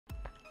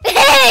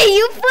Hey,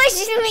 you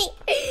pushed me.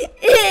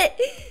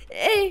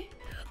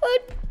 Oh,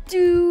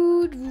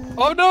 dude.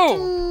 Oh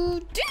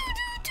no.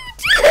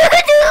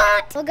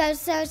 Well guys,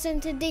 so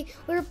today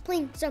we're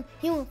playing some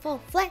Human Fall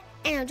Flat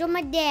and I'm joined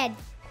my dad.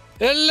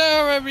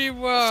 Hello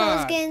everyone. So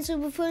let's get into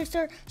it. Before we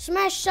start,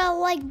 smash that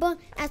like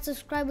button and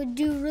subscribe. We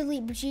do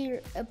really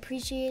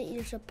appreciate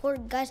your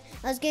support, guys.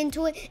 Let's get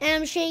into it.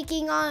 And I'm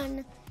shaking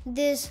on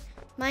this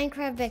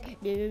Minecraft deck.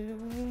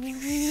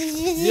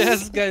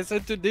 Yes guys,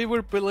 and today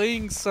we're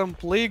playing some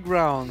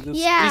playground.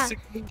 It's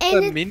basically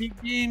some mini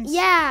games.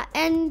 Yeah,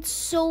 and it's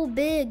so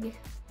big.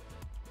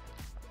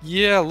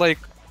 Yeah, like,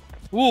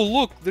 oh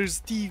look, there's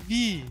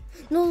TV.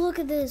 No, look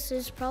at this.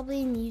 It's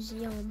probably a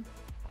museum.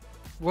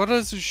 What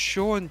does it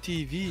show on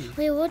TV?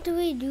 Wait, what do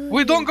we do?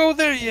 Wait, don't go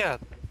there yet.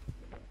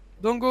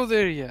 Don't go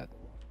there yet.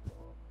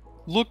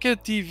 Look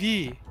at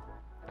TV.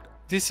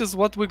 This is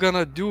what we're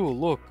gonna do.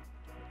 Look.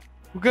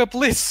 We're gonna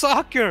play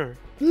soccer.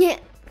 Yeah.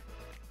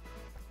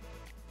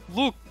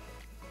 Look.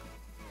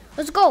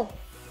 Let's go.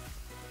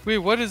 Wait,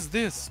 what is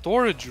this?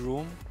 Storage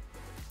room?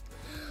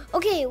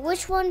 Okay,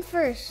 which one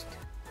first?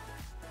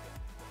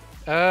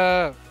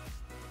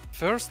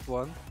 First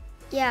one.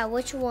 Yeah,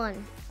 which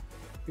one?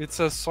 It's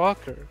a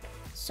soccer.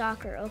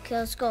 Soccer. Okay,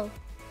 let's go.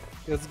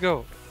 Let's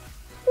go.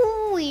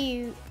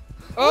 Ooh.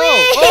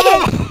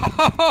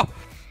 Oh!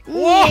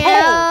 Whoa!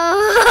 Yeah.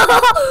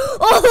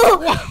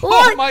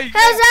 What my is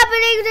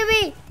happening to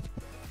me?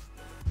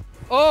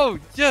 Oh,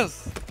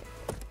 yes.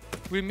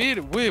 We made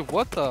it. Wait,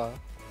 what the?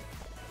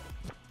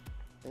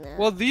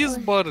 What these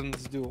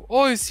buttons do?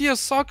 Oh, I see a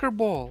soccer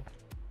ball.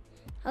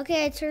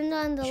 Okay, I turned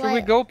on the light. Should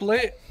we go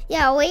play?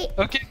 Yeah, wait.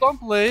 Okay, don't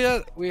play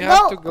it. We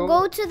have to go.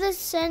 Go to the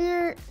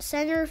center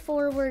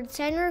forward.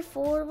 Center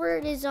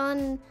forward is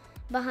on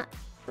behind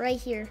right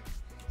here.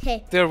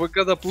 Okay. There, we're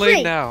gonna play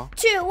 3, now.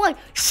 2, 1.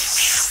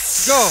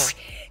 Go.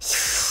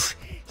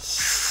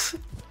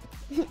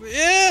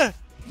 Yeah.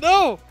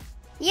 No.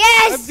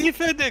 Yes. I'm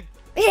defending.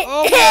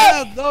 Oh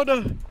man, no,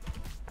 no.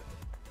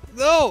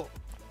 No.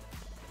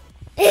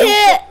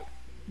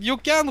 You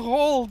can't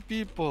hold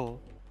people.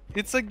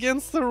 It's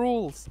against the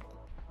rules.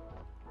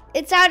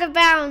 It's out of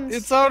bounds.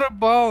 It's out of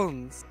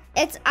bounds.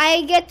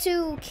 I get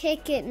to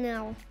kick it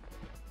now.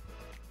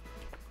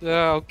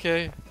 Yeah,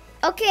 okay.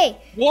 Okay.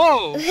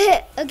 Whoa.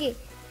 Okay.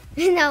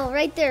 No,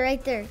 right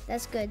there.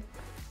 That's good.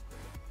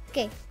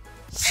 Okay.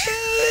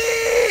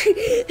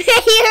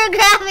 You're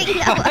grabbing the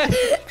ball.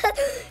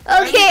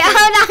 Okay,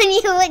 out on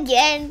you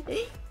again.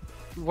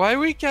 Why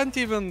we can't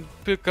even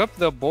pick up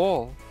the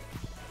ball?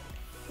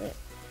 Wait.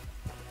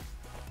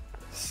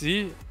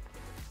 See?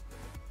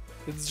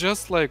 It's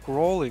just like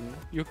rolling.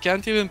 You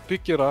can't even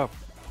pick it up.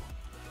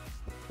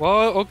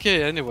 Well,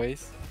 okay,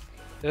 anyways.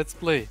 Let's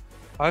play.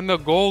 I'm a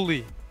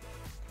goalie.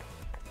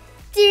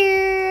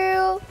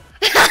 Oh!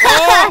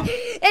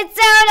 It's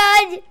out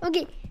on.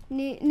 Okay.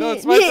 No,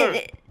 it's my turn.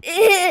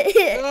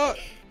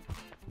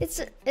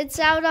 It's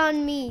out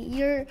on me.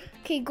 You're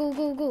okay.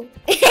 Go.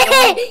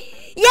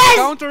 Yes.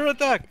 Counter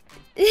attack.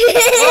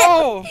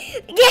 Oh!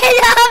 Get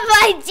off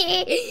my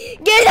team!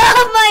 Get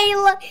off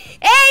my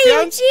Hey,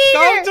 you cheater!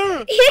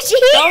 Counter! You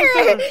cheater!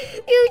 Counter.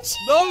 You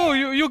cheater! No,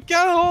 you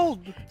can't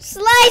hold.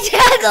 Slide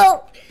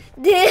tackle!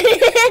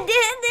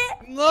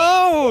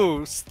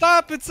 No!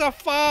 Stop! It's a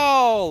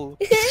foul!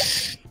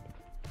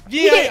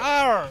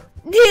 VAR!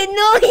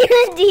 No,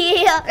 you're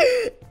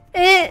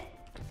dear.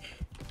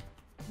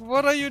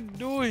 What are you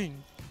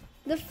doing?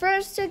 The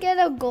first to get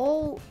a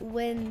goal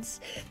wins.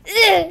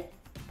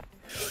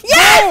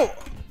 Yes!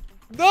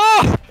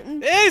 No!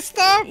 Hey,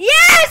 stop!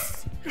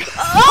 Yes!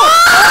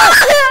 Oh!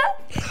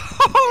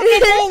 The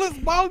ball is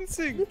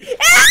bouncing!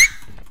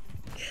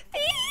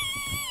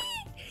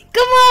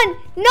 Come on!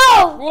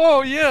 No!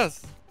 Whoa,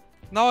 yes!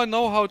 Now I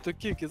know how to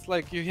kick. It's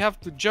like you have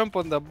to jump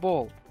on the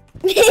ball.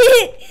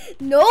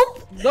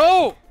 Nope.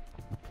 No!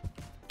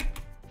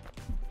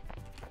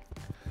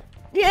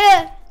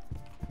 Yeah.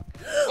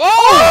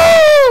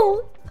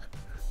 Oh!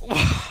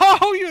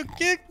 How you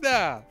kicked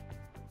that?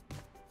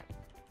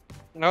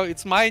 No,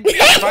 it's mine.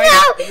 It's mine.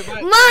 No! It's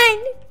mine.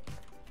 Mine!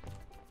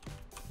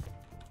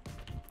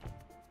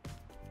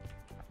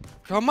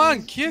 Come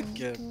on, kick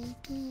it.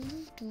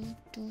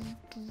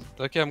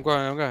 Okay, I'm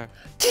going.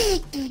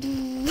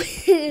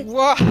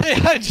 Why?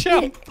 I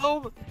jumped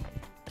over.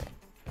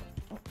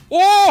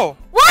 Oh!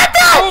 What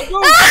the?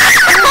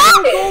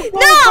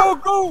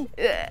 Go!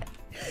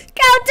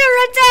 Counter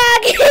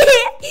attack!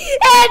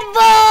 Head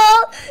ball!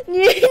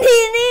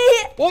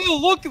 Oh,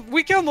 look!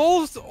 We can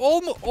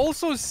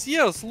also see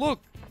us.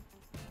 Look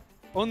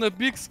on the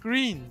big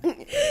screen.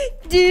 Dude!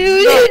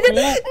 Cool?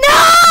 No!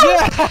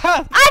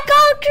 Yeah. I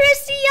called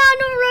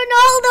Cristiano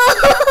Ronaldo!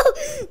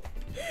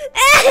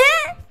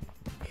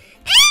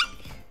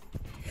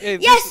 Hey,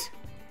 Yes!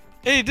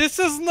 This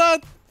is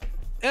not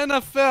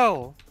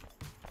NFL.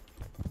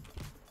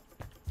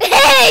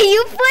 Hey,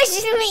 you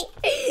pushed me!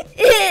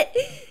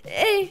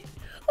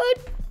 Oh,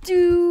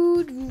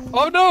 dude.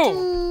 Oh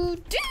no!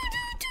 Dude.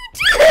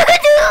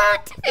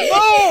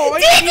 No!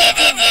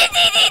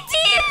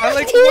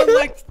 I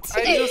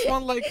just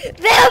want like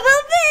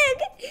Double big!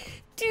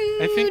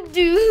 I think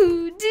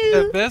do.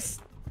 the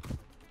best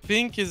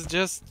thing is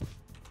just...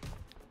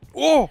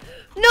 Oh!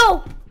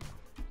 No!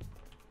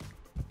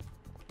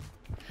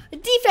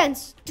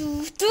 Defense.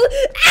 I'm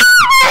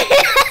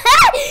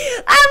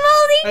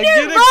holding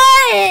your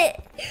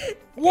butt.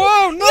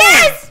 Whoa, no!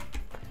 Yes!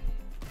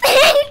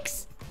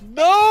 Thanks!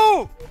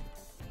 No!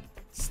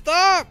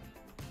 Stop!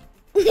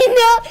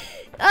 No,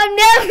 I'm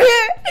never.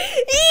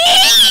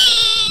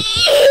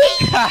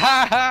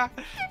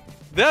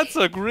 That's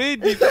a great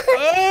defense.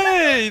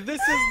 Hey,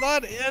 this is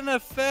not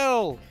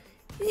NFL.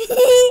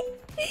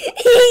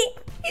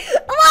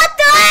 What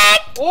the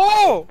heck?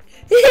 Oh!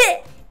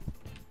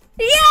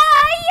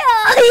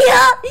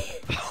 Yeah.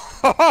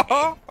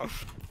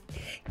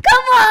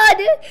 Come on,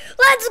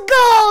 let's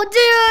go.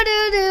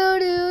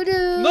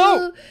 Do.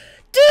 No.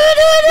 Do.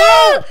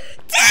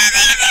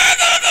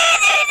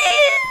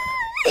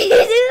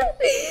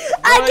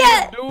 What are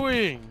you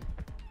doing?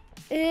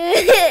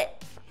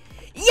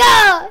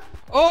 Yeah.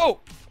 Oh!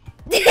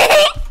 You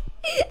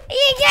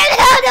get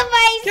out of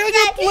my Can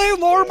you play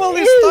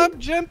normally? Stop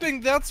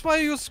jumping. That's why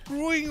you're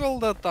screwing all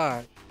the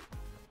time.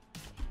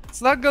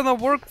 It's not gonna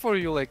work for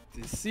you like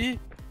this. See?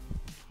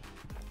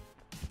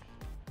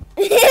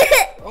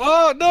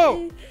 Oh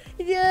no!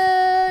 You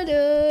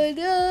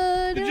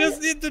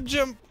just need to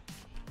jump.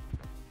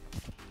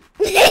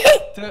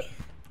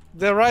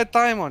 The right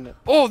time on it.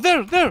 Oh,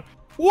 there!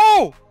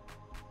 Whoa!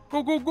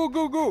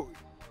 Go!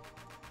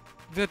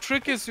 The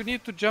trick is you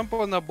need to jump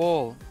on a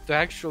ball to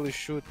actually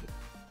shoot it.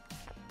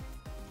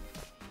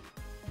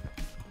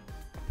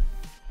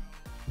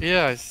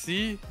 Yeah,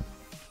 see?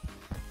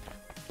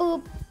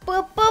 Boop.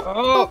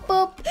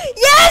 Oh.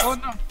 Yes! Oh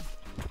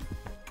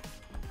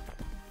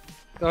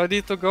no! I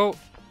need to go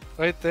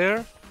right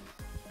there.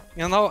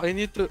 And now I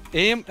need to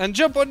aim and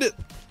jump on it.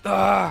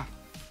 Ah!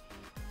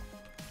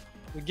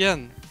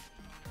 Again.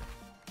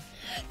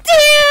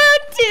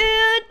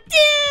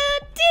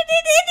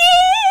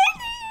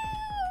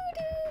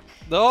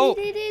 No!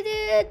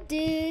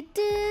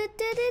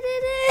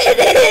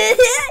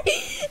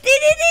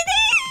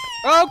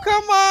 Oh,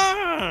 come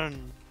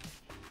on!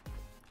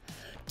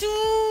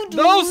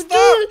 No,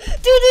 stop!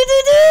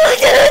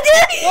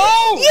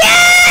 Whoa!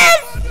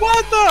 Yes!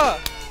 What the?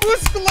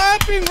 Who's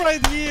clapping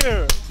right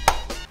here?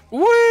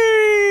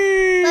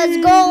 Whee! Let's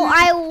go,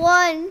 I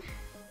won.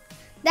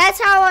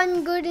 That's how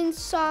I'm good in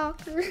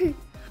soccer.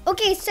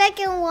 Okay,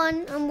 second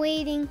one, I'm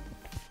waiting.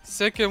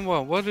 Second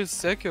one, what is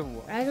second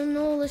one? I don't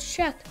know, let's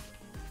check.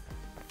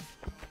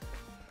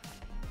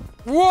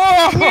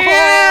 Whoa!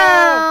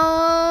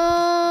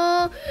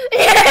 Yeah.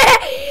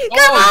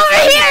 Come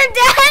over here,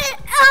 Dad!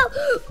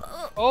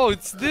 Oh,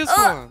 it's this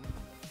one.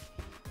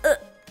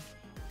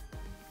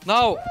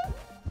 Now,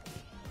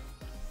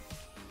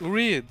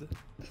 read.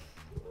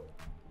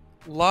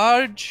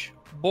 Large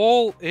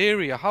ball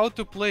area. How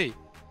to play.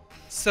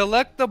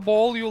 Select the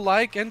ball you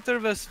like, enter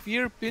the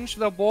sphere, pinch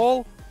the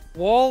ball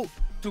wall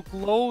to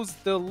close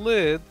the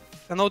lid,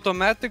 and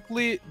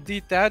automatically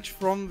detach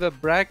from the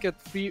bracket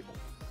free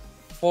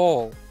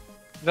fall.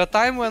 The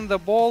time when the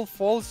ball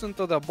falls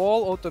into the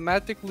ball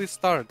automatically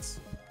starts.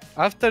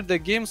 After the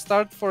game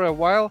starts for a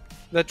while,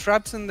 the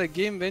traps in the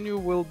game menu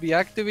will be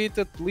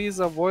activated. Please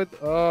avoid...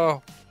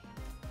 Oh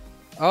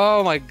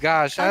my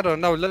gosh, I don't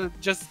know.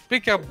 Just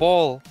pick a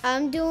ball.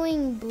 I'm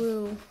doing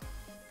blue.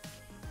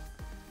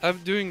 I'm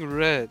doing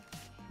red.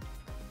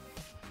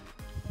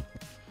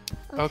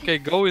 Okay,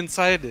 go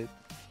inside it.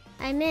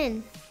 I'm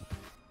in.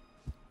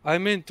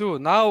 I'm in too.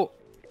 Now,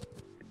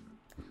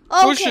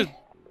 Okay. push it.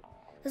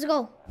 Let's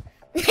go.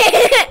 I'm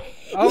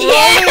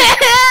rolling.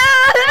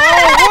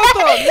 Oh, what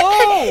the? No!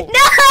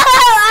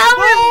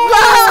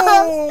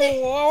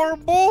 No! Our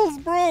balls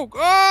broke.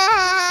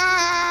 Ah!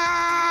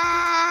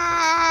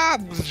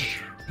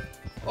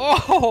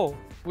 Oh,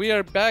 we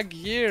are back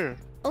here.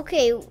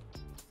 Okay,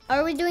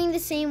 are we doing the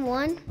same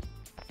one?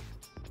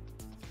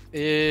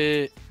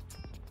 Wait,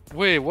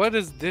 what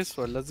is this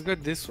one? Let's go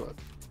this one.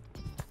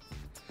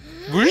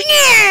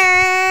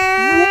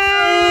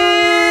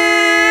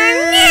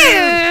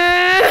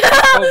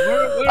 Oh,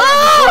 where are we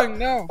going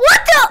now?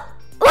 What the?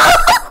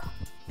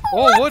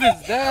 Oh, what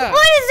is that?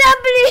 What is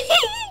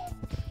happening?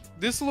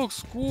 This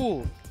looks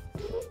cool.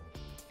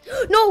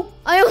 No,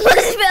 I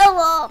almost fell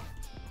off.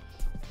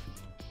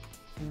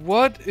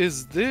 What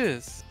is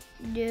this?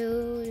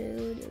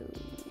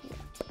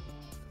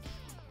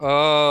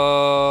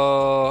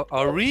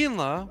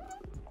 Arena.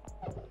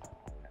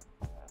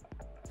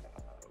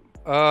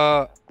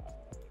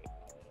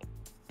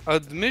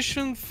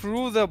 Admission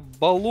through the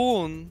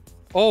balloon.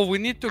 Oh, we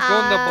need to go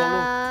in the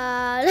balloon.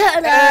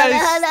 Hey,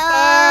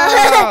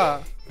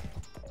 stop!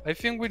 I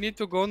think we need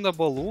to go in the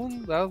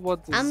balloon. That's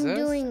what this I'm says.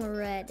 doing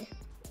red.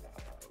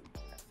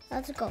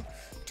 Let's go.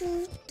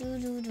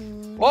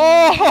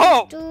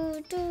 Oh!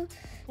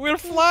 We're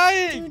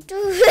flying!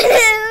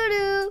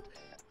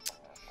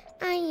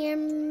 I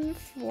am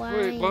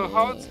flying. Wait, but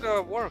how it's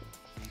gonna work?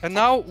 And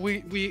now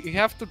we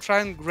have to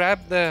try and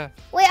grab the...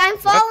 Wait, I'm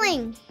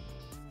falling.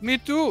 Me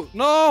too.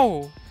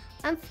 No!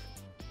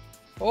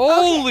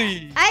 Holy!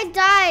 Okay, I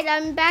died.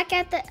 I'm back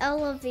at the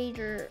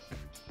elevator.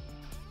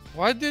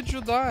 Why did you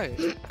die?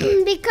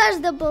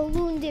 Because the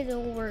balloon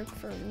didn't work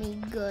for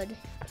me good.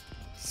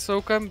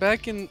 So come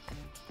back in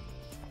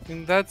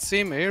that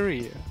same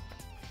area.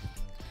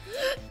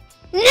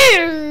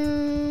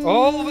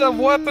 All the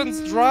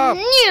weapons drop.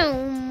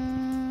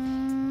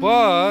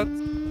 But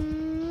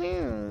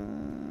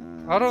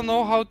I don't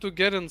know how to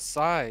get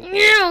inside.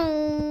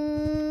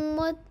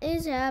 What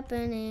is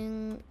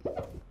happening?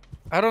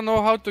 I don't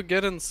know how to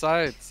get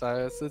inside,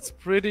 Sias. It's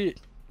pretty...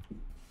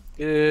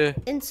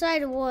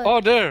 Inside what?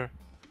 Oh, there.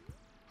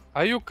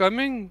 Are you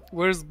coming?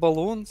 Where's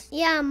balloons?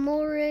 Yeah, I'm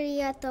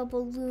already at the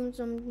balloons.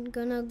 I'm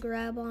gonna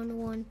grab on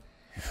one.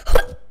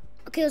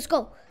 Okay, let's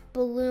go.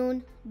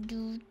 Balloon.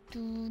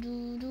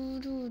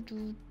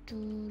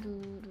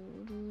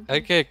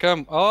 Okay,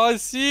 come. Oh, I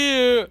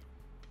see you.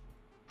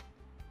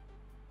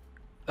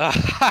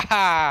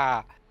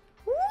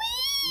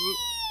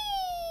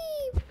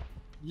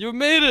 You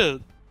made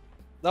it.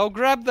 Now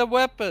grab the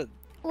weapon.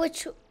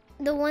 Which,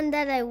 the one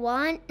that I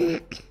want?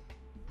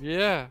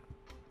 Yeah.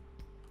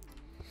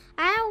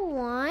 I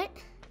want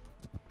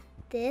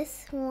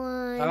this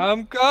one.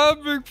 I'm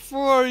coming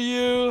for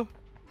you.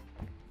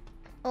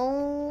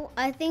 Oh,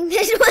 I think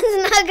this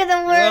one's not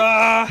gonna work.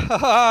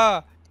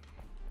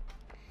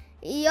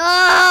 Yeah.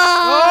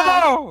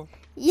 Oh!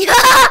 Yeah.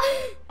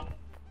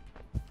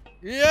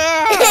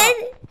 Yeah.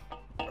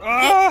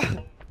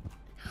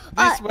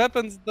 These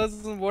weapons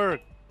doesn't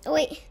work.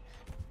 Wait.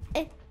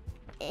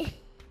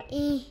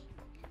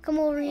 Come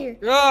over here.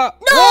 Yeah.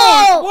 No!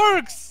 Oh, it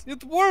works.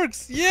 It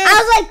works. Yes. I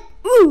was like,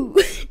 ooh.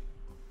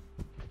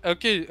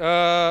 Okay.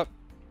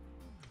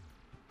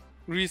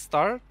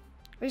 Restart.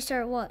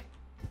 Restart what?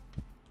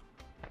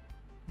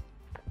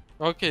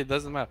 Okay,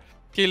 doesn't matter.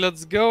 Okay,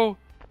 let's go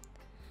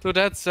to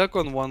that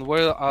second one.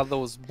 Where are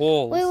those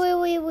balls?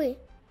 Wait.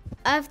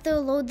 I have to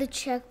load the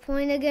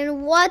checkpoint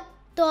again. What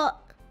the?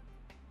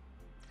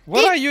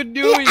 What are you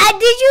doing?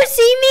 Did you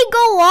see me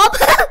go up?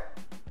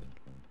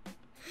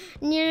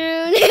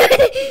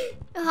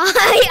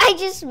 I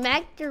just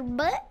smacked your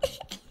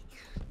butt.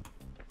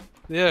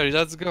 Yeah,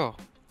 let's go.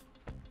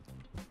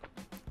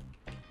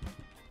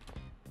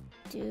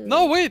 Dude.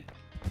 No, wait.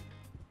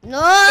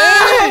 No.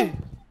 Hey!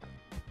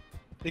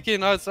 Okay,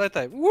 now it's right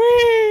time.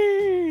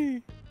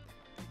 Whee!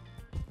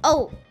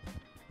 Oh.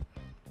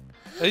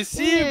 I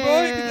see you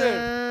going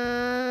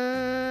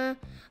there.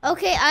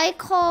 Okay, I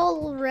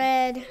call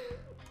red.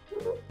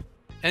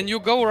 And you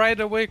go right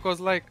away, cause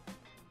like,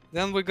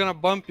 then we're gonna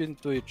bump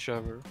into each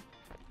other.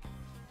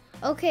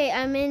 Okay,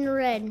 I'm in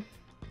red.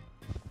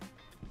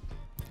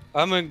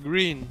 I'm in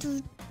green.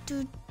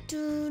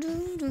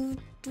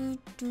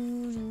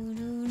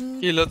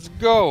 Okay, let's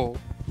go.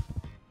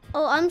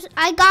 Oh,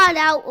 I got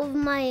out of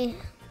my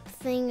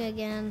thing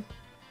again.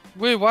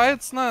 Wait, why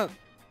it's not?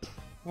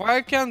 Why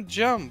I can't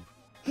jump?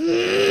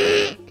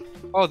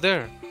 Oh,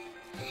 there.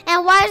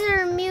 And why is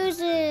there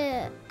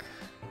music?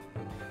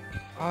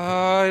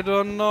 I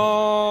don't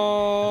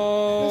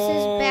know. This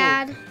is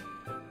bad.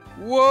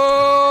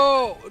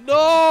 Whoa!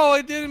 No,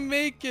 I didn't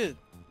make it.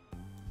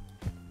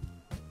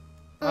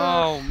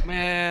 Oh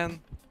man.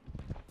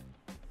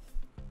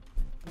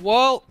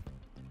 Well,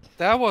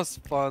 that was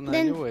fun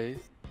anyways.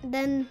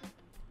 Then,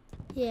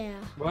 yeah.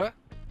 What?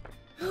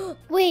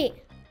 Wait.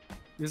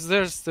 Is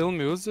there still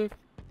music?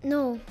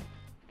 No.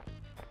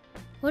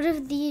 What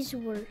if these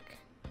work?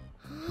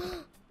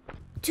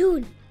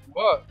 Dude.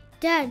 What?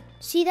 Dad,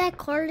 see that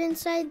card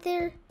inside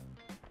there?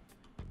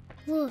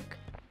 Look.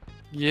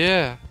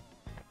 Yeah.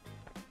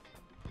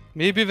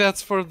 Maybe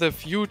that's for the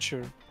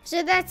future.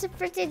 So that's it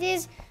for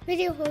today's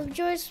video. Hope you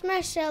enjoyed.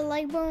 Smash that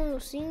like button. We'll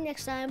see you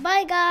next time.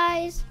 Bye,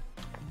 guys.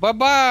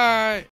 Bye-bye.